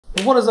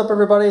What is up,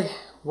 everybody?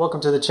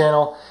 Welcome to the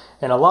channel.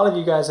 And a lot of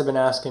you guys have been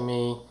asking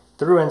me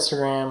through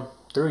Instagram,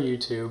 through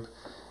YouTube,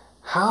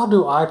 how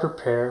do I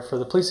prepare for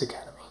the police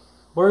academy?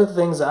 What are the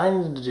things that I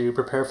need to do to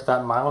prepare for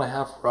that 1.5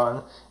 mile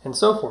run and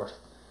so forth?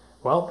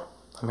 Well,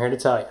 I'm here to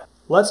tell you.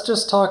 Let's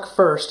just talk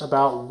first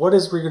about what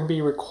is going to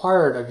be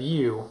required of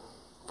you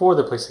for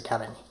the police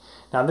academy.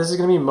 Now, this is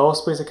going to be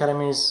most police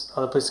academies.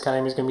 Other police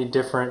academies are going to be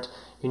different.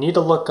 You need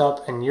to look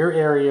up in your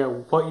area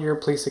what your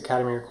police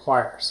academy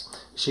requires.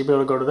 You should be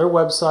able to go to their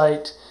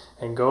website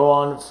and go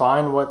on and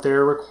find what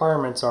their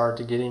requirements are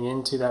to getting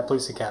into that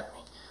police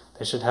academy.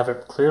 They should have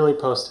it clearly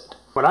posted.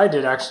 What I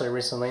did actually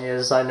recently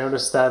is I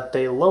noticed that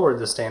they lowered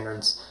the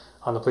standards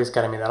on the police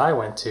academy that I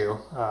went to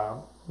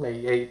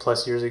maybe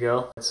 8+ years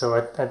ago.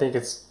 So I think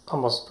it's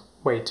almost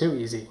way too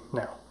easy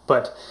now.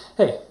 But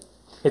hey,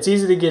 it's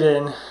easy to get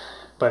in,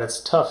 but it's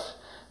tough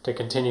to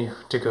continue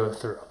to go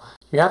through.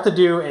 You have to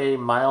do a 1.5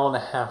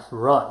 mile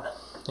run,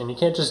 and you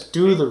can't just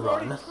do the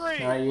run.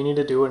 You need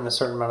to do it in a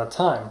certain amount of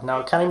time. Now,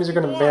 academies are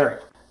going to vary.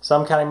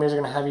 Some academies are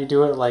going to have you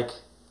do it like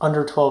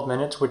under 12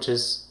 minutes, which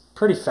is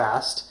pretty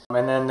fast,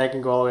 and then they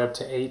can go all the way up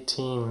to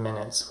 18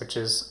 minutes, which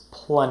is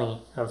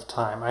plenty of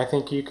time. I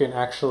think you can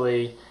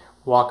actually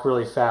walk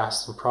really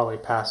fast and probably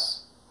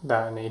pass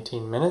that in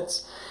 18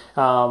 minutes,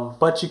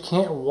 but you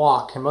can't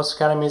walk. In most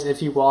academies,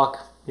 if you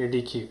walk, you're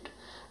DQ'd.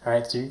 All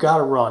right, so you got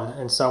to run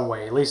in some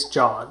way, at least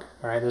jog.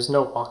 All right, there's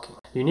no walking.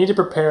 You need to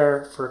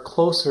prepare for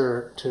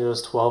closer to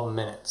those 12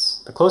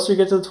 minutes. The closer you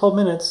get to the 12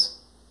 minutes,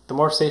 the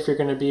more safe you're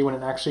going to be when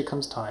it actually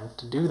comes time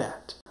to do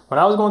that. When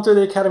I was going through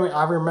the academy,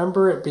 I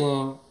remember it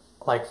being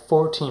like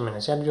 14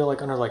 minutes. You had to do it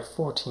like under like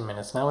 14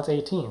 minutes. Now it's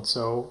 18.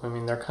 So, I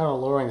mean, they're kind of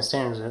lowering the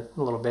standards a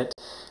little bit,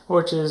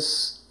 which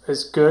is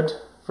good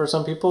for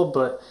some people,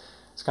 but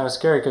it's kind of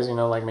scary because, you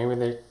know, like maybe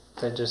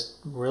they just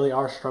really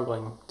are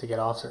struggling to get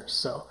officers.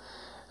 So,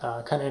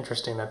 kind of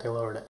interesting that they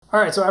lowered it. All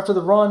right, so after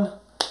the run,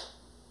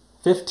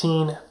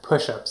 15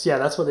 push-ups. Yeah,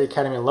 that's what the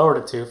academy lowered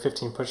it to,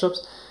 15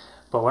 push-ups.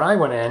 But when I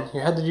went in,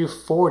 you had to do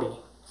 40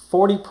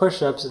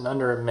 push-ups in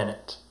under a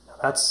minute. Now,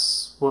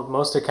 that's what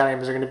most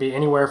academies are going to be,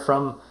 anywhere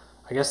from,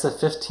 I guess, the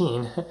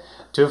 15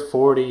 to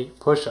 40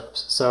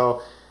 push-ups.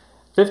 So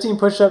 15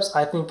 push-ups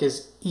I think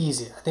is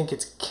easy. I think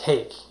it's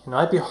cake. It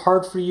might be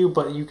hard for you,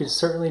 but you can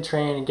certainly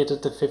train and get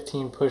up to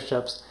 15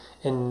 push-ups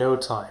in no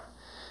time.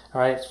 All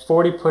right,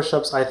 40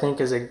 push-ups I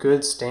think is a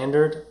good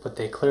standard, but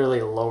they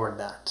clearly lowered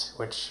that,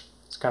 which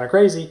is kind of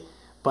crazy,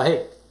 but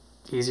hey,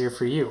 easier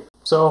for you.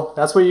 So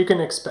that's what you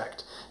can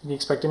expect. You can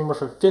expect anywhere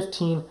from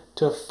 15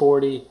 to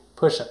 40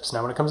 push-ups.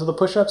 Now when it comes to the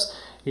push-ups,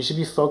 you should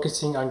be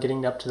focusing on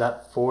getting up to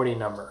that 40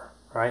 number,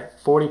 right?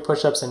 40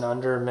 push-ups in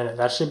under a minute.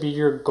 That should be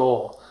your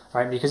goal,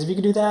 right? Because if you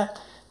can do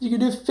that, you can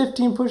do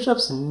 15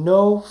 push-ups,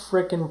 no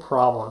freaking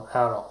problem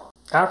at all.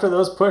 After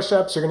those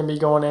push-ups, you're going to be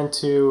going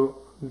into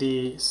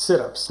the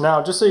sit-ups.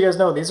 Now, just so you guys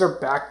know, these are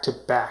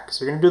back-to-back.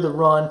 So you're going to do the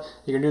run,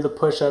 you're going to do the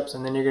push-ups,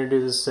 and then you're going to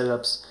do the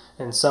sit-ups.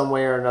 In some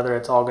way or another,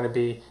 it's all going to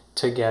be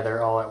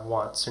together all at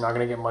once. You're not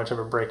going to get much of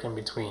a break in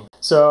between.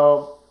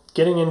 So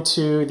getting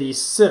into the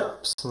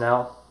sit-ups.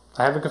 Now,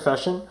 I have a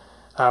confession.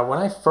 When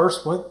I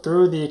first went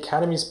through the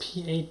Academy's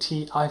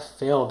PAT, I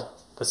failed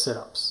the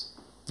sit-ups.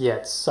 Yeah,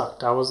 it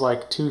sucked. I was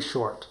like too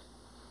short.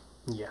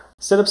 Yeah.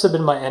 Sit-ups have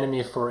been my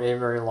enemy for a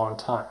very long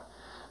time.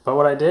 But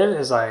what I did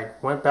is I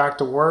went back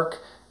to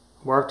work,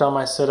 worked on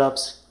my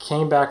sit-ups,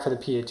 came back for the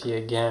PAT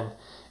again,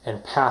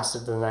 and passed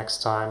it the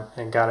next time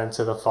and got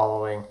into the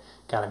following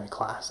academy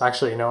class.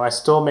 Actually, I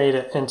still made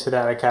it into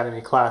that academy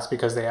class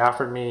because they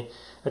offered me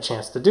a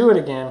chance to do it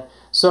again.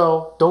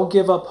 So don't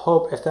give up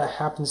hope if that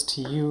happens to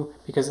you,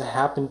 because it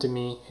happened to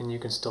me and you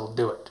can still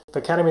do it. The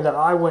academy that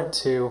I went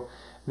to,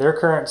 their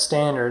current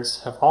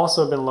standards have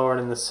also been lowered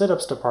in the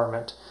sit-ups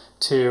department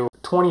to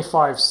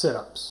 25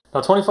 sit-ups.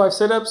 Now 25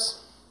 sit-ups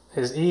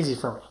is easy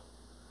for me.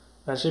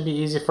 That should be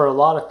easy for a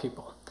lot of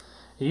people.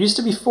 It used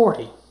to be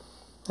 40,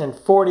 and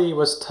 40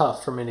 was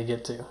tough for me to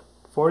get to.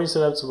 40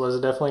 sit-ups was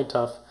definitely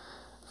tough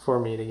for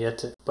me to get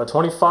to. But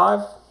 25,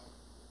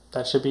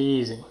 that should be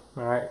easy.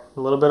 All right, a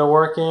little bit of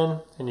work in,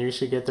 and you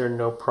should get there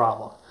no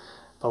problem.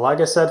 But like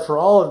I said, for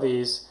all of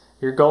these,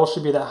 your goal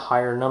should be that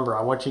higher number.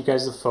 I want you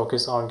guys to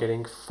focus on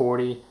getting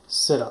 40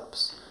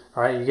 sit-ups.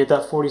 All right, you get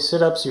that 40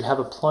 sit-ups, you have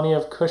a plenty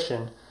of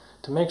cushion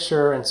to make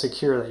sure and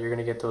secure that you're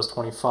going to get those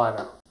 25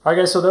 out. All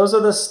right, guys, so those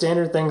are the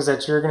standard things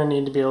that you're going to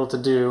need to be able to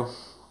do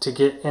to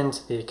get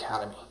into the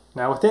academy.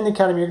 Now, within the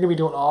academy, you're going to be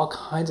doing all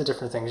kinds of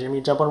different things. You're going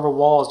to be jumping over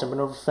walls,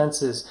 jumping over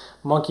fences,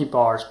 monkey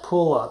bars,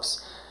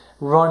 pull-ups,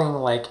 running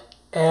like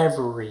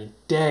every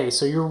day.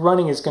 So your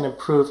running is going to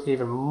prove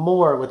even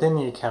more within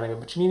the academy,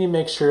 but you need to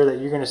make sure that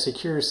you're going to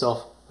secure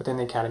yourself within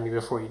the academy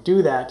before you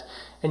do that.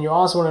 And you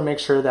also want to make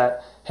sure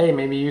that, hey,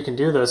 maybe you can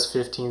do those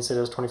 15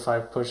 sit-ups,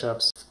 25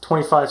 push-ups,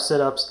 25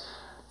 sit-ups,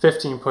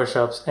 15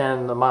 push-ups,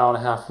 and the 1.5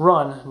 mile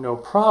run, no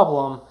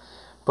problem.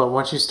 But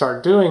once you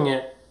start doing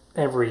it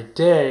every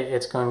day,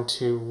 it's going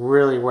to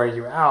really wear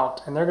you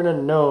out, and they're going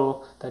to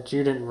know that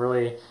you didn't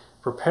really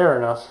prepare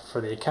enough for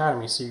the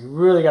academy. So you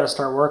really got to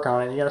start working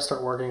on it. You got to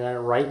start working on it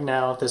right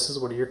now if this is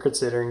what you're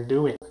considering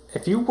doing.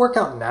 If you work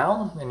out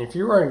now and if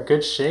you are in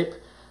good shape,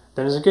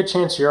 then there's a good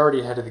chance you're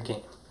already ahead of the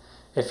game.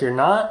 If you're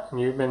not, and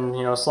you've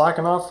been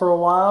slacking off for a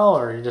while,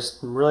 or you just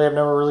really have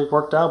never really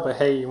worked out, but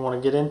hey, you want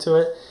to get into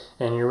it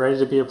and you're ready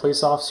to be a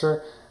police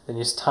officer, then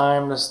it's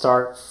time to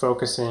start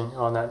focusing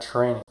on that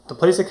training. The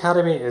police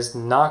academy is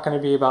not going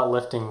to be about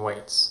lifting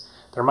weights.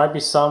 There might be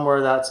some where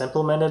that's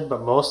implemented,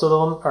 but most of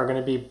them are going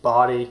to be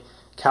body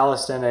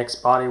calisthenics,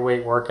 body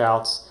weight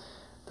workouts.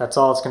 That's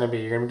all it's going to be.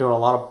 You're going to be doing a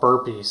lot of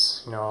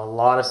burpees, a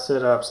lot of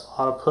sit-ups,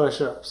 a lot of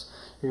push-ups.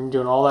 You're going to be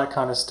doing all that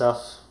kind of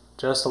stuff,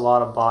 just a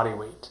lot of body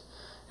weight.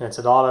 And it's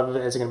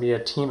going to be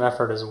a team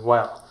effort as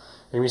well.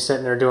 You're going to be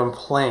sitting there doing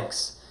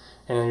planks,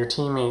 and your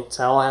teammates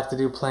all have to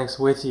do planks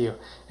with you.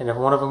 And if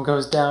one of them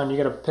goes down, you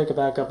got to pick it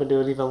back up and do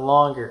it even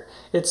longer.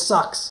 It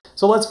sucks.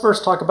 So let's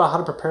first talk about how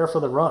to prepare for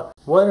the run.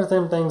 What are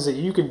some things that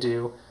you could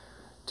do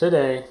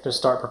today to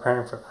start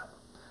preparing for that?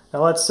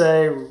 Now let's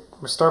say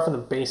we start from the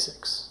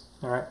basics.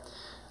 All right.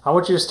 I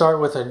want you to start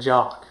with a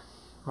jog.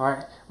 All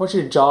right. I want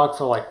you to jog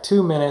for like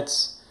 2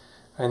 minutes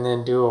and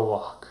then do a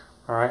walk.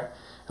 All right.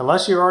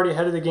 Unless you're already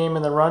ahead of the game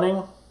in the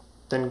running,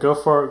 then go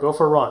for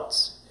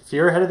runs. If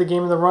you're ahead of the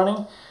game in the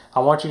running, I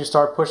want you to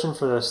start pushing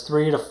for those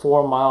 3 to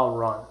 4 mile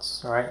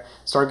runs. All right.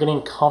 Start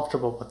getting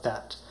comfortable with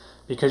that,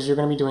 because you're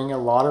going to be doing a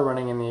lot of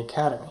running in the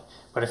academy.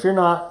 But if you're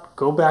not,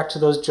 go back to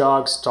those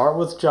jogs. Start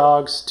with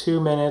jogs, 2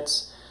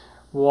 minutes,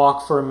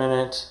 walk for a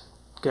minute,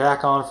 get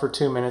back on for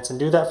 2 minutes, and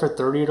do that for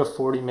 30 to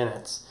 40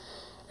 minutes.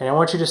 And I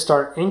want you to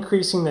start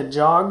increasing the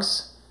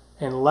jogs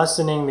and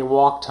lessening the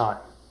walk time,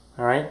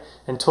 all right,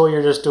 until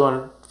you're just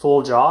doing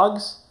full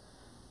jogs,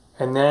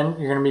 and then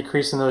you're going to be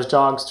increasing those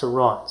jogs to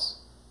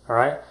runs, all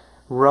right?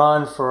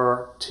 Run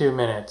for 2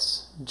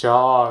 minutes,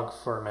 jog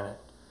for a minute.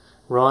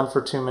 Run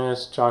for 2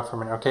 minutes, jog for a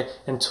minute, okay?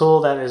 Until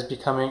that is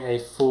becoming a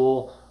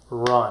full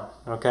run,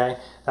 okay?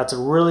 That's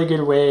a really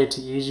good way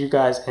to ease you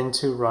guys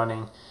into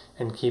running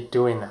and keep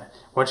doing that.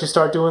 Once you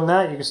start doing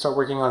that, you can start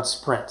working on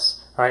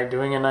sprints, all right?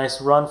 Doing a nice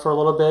run for a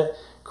little bit,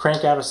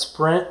 crank out a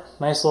sprint,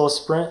 nice little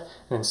sprint,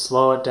 and then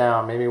slow it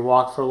down. Maybe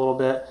walk for a little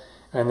bit,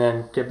 and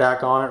then get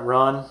back on it,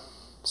 run,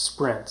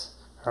 sprint,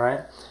 all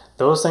right?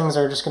 Those things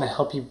are just gonna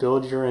help you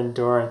build your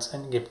endurance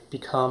and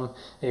become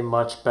a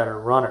much better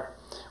runner.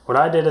 What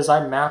I did is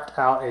I mapped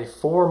out a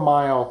 4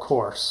 mile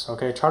course,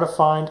 okay? Try to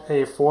find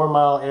a 4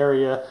 mile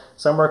area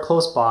somewhere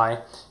close by,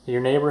 in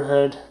your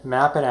neighborhood,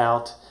 map it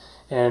out,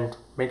 and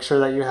make sure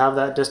that you have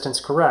that distance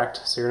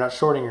correct so you're not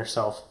shorting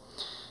yourself.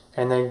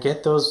 And then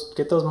get those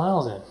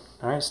miles in,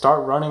 all right?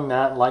 Start running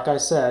that, like I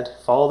said,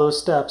 follow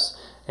those steps,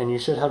 and you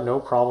should have no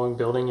problem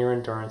building your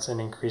endurance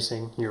and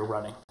increasing your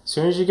running. As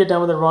soon as you get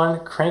done with the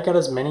run, crank out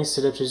as many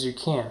sit-ups as you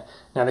can.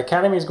 Now the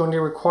academy is going to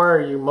require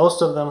you,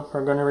 most of them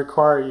are going to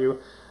require you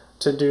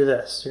to do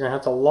this. You're going to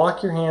have to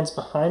lock your hands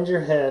behind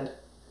your head,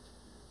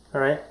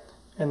 all right,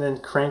 and then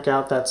crank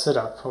out that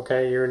sit-up,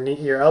 okay?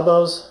 Your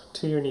elbows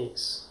to your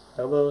knees,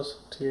 elbows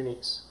to your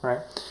knees, right?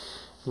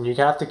 And you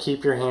have to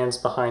keep your hands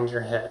behind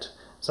your head.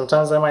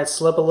 Sometimes they might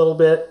slip a little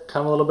bit,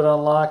 come a little bit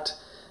unlocked,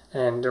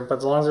 but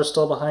as long as they're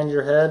still behind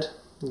your head,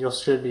 you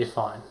should be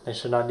fine. They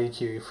should not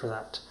DQ you for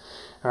that.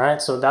 All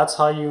right, so that's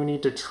how you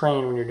need to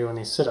train when you're doing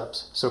these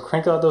sit-ups. So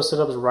crank out those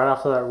sit-ups right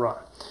after that run.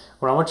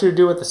 What I want you to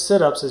do with the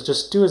sit-ups is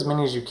just do as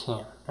many as you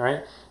can, all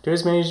right? Do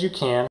as many as you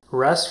can,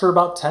 rest for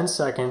about 10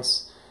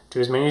 seconds, do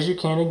as many as you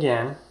can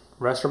again,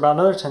 rest for about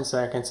another 10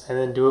 seconds, and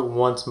then do it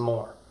once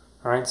more,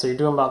 all right? So you're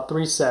doing about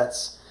 3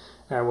 sets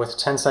with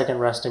 10-second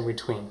rest in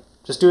between.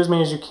 Just do as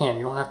many as you can.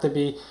 You don't have to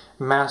be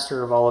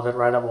master of all of it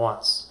right at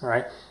once, all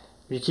right?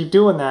 If you keep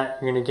doing that,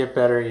 you're going to get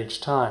better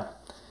each time.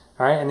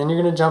 All right, and then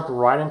you're going to jump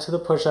right into the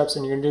push-ups,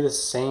 and you're going to do the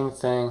same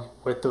thing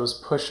with those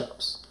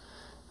push-ups.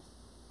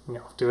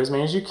 Do as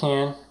many as you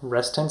can,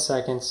 rest 10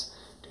 seconds,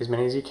 do as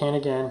many as you can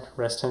again,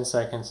 rest 10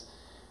 seconds,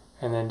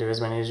 and then do as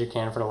many as you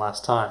can for the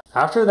last time.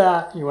 After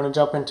that, you want to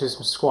jump into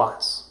some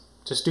squats.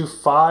 Just do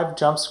 5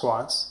 jump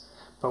squats,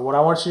 but what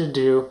I want you to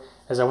do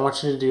is I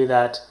want you to do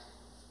that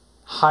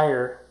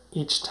higher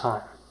each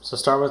time. So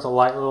start with a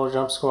light little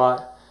jump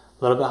squat,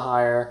 a little bit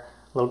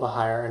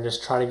higher, and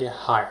just try to get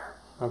higher,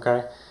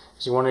 okay?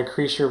 Because you want to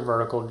increase your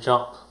vertical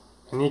jump.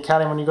 In the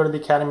academy, when you go to the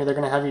academy, they're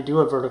going to have you do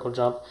a vertical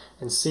jump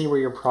and see where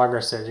your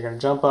progress is. You're going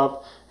to jump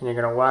up and you're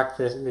going to whack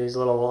these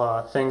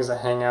little things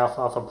that hang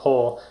off a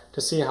pole to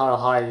see how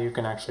high you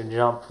can actually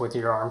jump with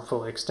your arm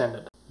fully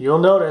extended. You'll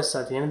notice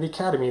at the end of the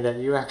academy that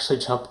you actually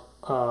jump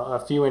a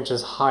few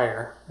inches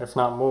higher, if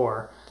not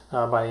more,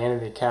 by the end of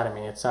the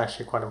academy. It's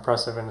actually quite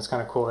impressive, and it's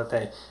kind of cool that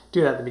they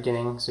do that at the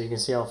beginning so you can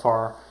see how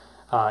far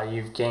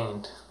you've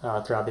gained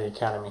throughout the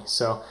academy.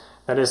 So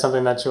that is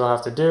something that you'll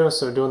have to do.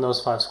 So doing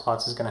those 5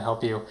 squats is going to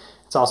help you.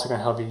 It's also going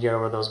to help you get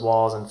over those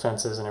walls and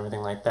fences and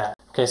everything like that.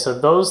 Okay, so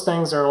those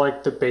things are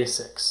like the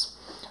basics.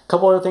 A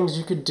couple other things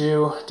you could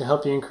do to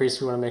help you increase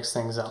if you want to mix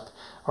things up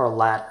are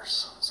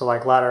ladders. So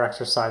like ladder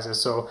exercises.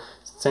 So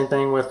same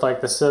thing with like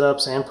the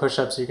sit-ups and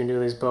push-ups. You can do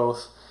these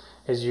both.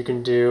 Is you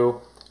can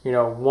do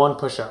 1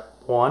 push-up,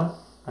 1, all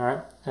right,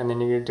 and then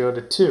you can do it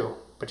to 2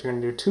 but you're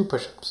going to do 2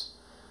 push-ups.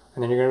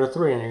 And then you're going to do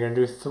 3, and you're going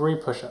to do 3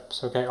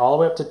 push-ups, okay? All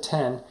the way up to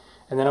 10,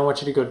 and then I want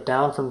you to go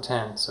down from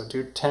 10. So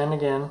do 10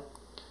 again,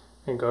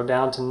 and go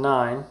down to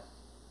 9,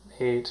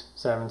 8,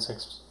 7,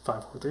 6,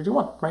 5, 4, 3, 2,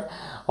 1, right?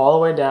 All the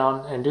way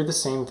down, and do the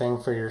same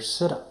thing for your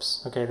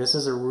sit-ups, okay? This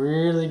is a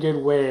really good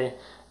way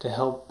to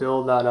help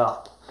build that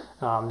up.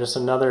 Just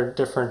another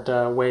different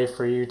way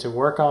for you to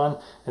work on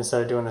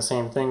instead of doing the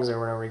same things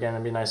over and over again.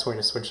 It'd be a nice way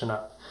to switch it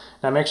up.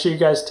 Now make sure you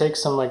guys take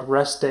some like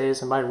rest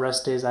days, and by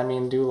rest days I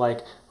mean do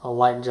like a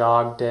light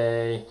jog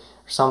day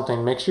or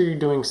something. Make sure you're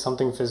doing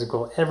something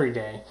physical every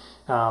day,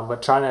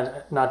 but try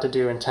not to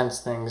do intense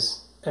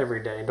things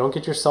every day. Don't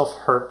get yourself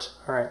hurt,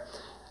 all right?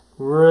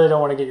 Really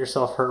don't want to get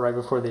yourself hurt right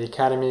before the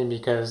academy,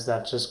 because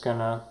that's just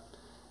gonna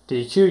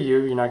DQ you.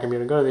 You're not gonna be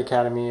able to go to the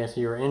academy if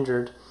you're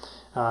injured.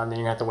 Then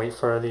you have to wait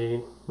for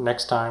the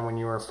next time when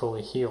you are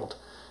fully healed.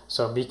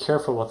 So be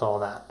careful with all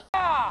that.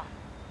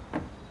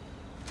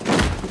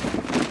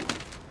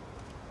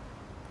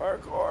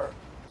 Parkour.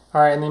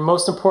 Alright, and the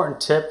most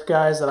important tip,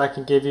 guys, that I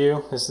can give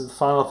you, this is the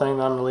final thing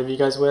that I'm going to leave you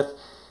guys with,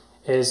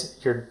 is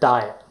your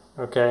diet,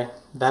 okay?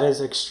 That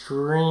is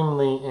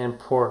extremely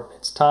important.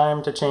 It's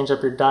time to change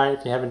up your diet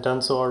if you haven't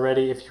done so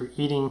already. If you're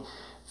eating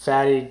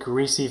fatty,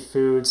 greasy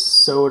foods,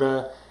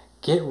 soda,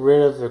 get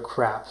rid of the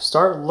crap.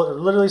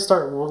 Literally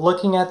start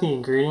looking at the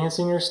ingredients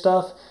in your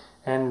stuff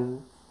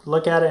and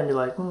look at it and be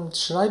like,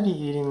 should I be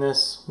eating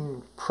this?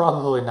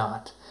 Probably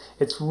not.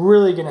 It's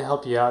really going to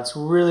help you out. It's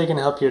really going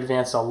to help you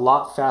advance a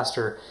lot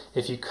faster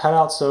if you cut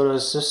out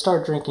sodas. Just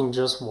start drinking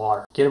just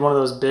water. Get one of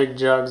those big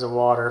jugs of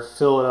water,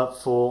 fill it up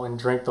full, and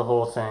drink the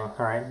whole thing.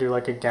 All right, do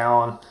like a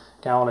gallon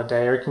a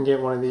day, or you can get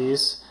one of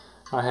these.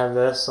 I have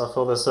this. I'll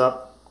fill this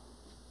up.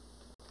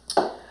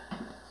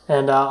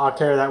 And I'll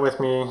carry that with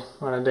me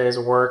on a day's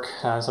work.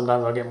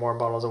 Sometimes I'll get more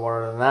bottles of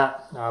water than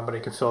that, but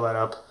you can fill that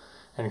up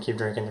and keep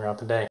drinking throughout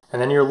the day.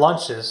 And then your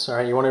lunches, all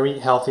right? You want to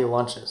eat healthy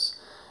lunches.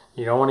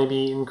 You don't want to be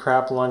eating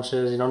crap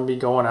lunches. You don't want to be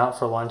going out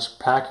for lunch.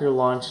 Pack your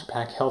lunch,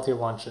 pack healthy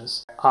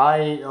lunches.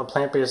 I eat a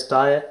plant-based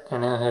diet,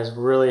 and it has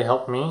really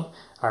helped me.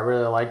 I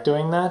really like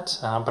doing that,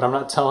 but I'm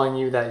not telling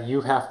you that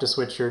you have to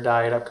switch your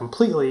diet up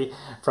completely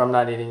from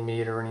not eating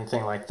meat or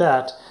anything like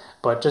that.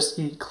 But just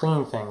eat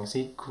clean things.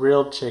 Eat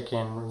grilled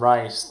chicken,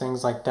 rice,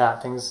 things like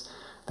that. Things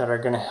that are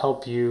going to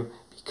help you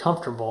be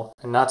comfortable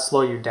and not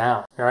slow you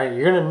down. All right,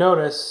 you're going to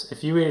notice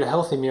if you eat a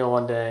healthy meal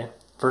one day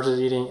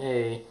versus eating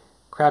a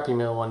crappy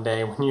meal one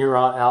day when you're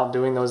out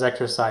doing those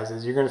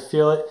exercises. You're going to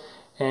feel it,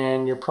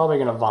 and you're probably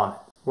going to vomit.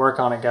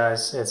 Work on it,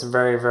 guys. It's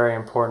very, very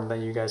important that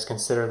you guys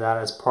consider that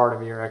as part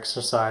of your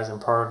exercise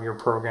and part of your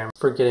program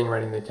for getting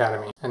ready in the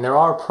academy. And there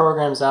are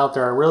programs out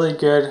there. A really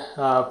good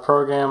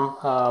program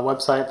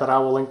website that I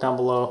will link down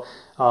below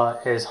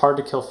is Hard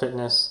to Kill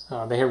Fitness.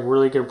 They have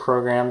really good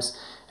programs,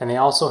 and they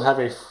also have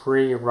a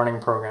free running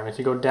program. If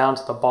you go down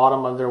to the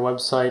bottom of their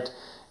website,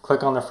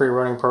 click on the free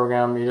running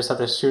program. You just have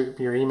to shoot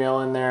your email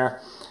in there,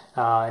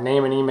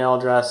 name and email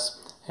address,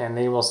 and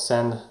they will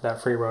send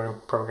that free running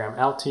program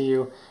out to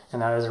you,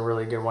 and that is a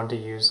really good one to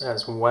use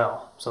as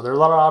well. So there are a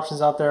lot of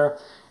options out there.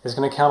 It's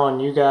going to count on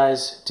you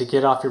guys to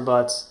get off your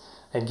butts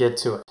and get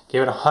to it.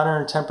 Give it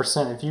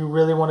 110%. If you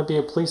really want to be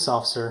a police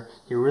officer,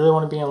 you really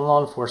want to be in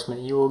law enforcement,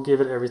 you will give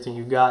it everything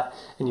you got,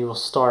 and you will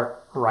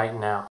start right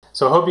now.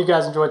 So I hope you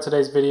guys enjoyed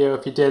today's video.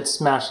 If you did,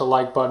 smash the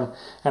like button,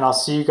 and I'll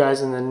see you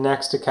guys in the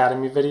next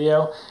Academy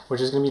video,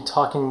 which is going to be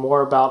talking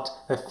more about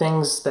the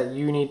things that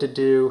you need to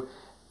do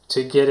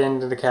to get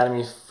into the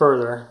Academy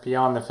further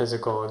beyond the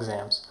physical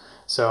exams.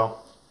 So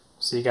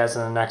see you guys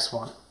in the next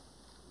one.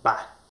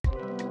 Bye.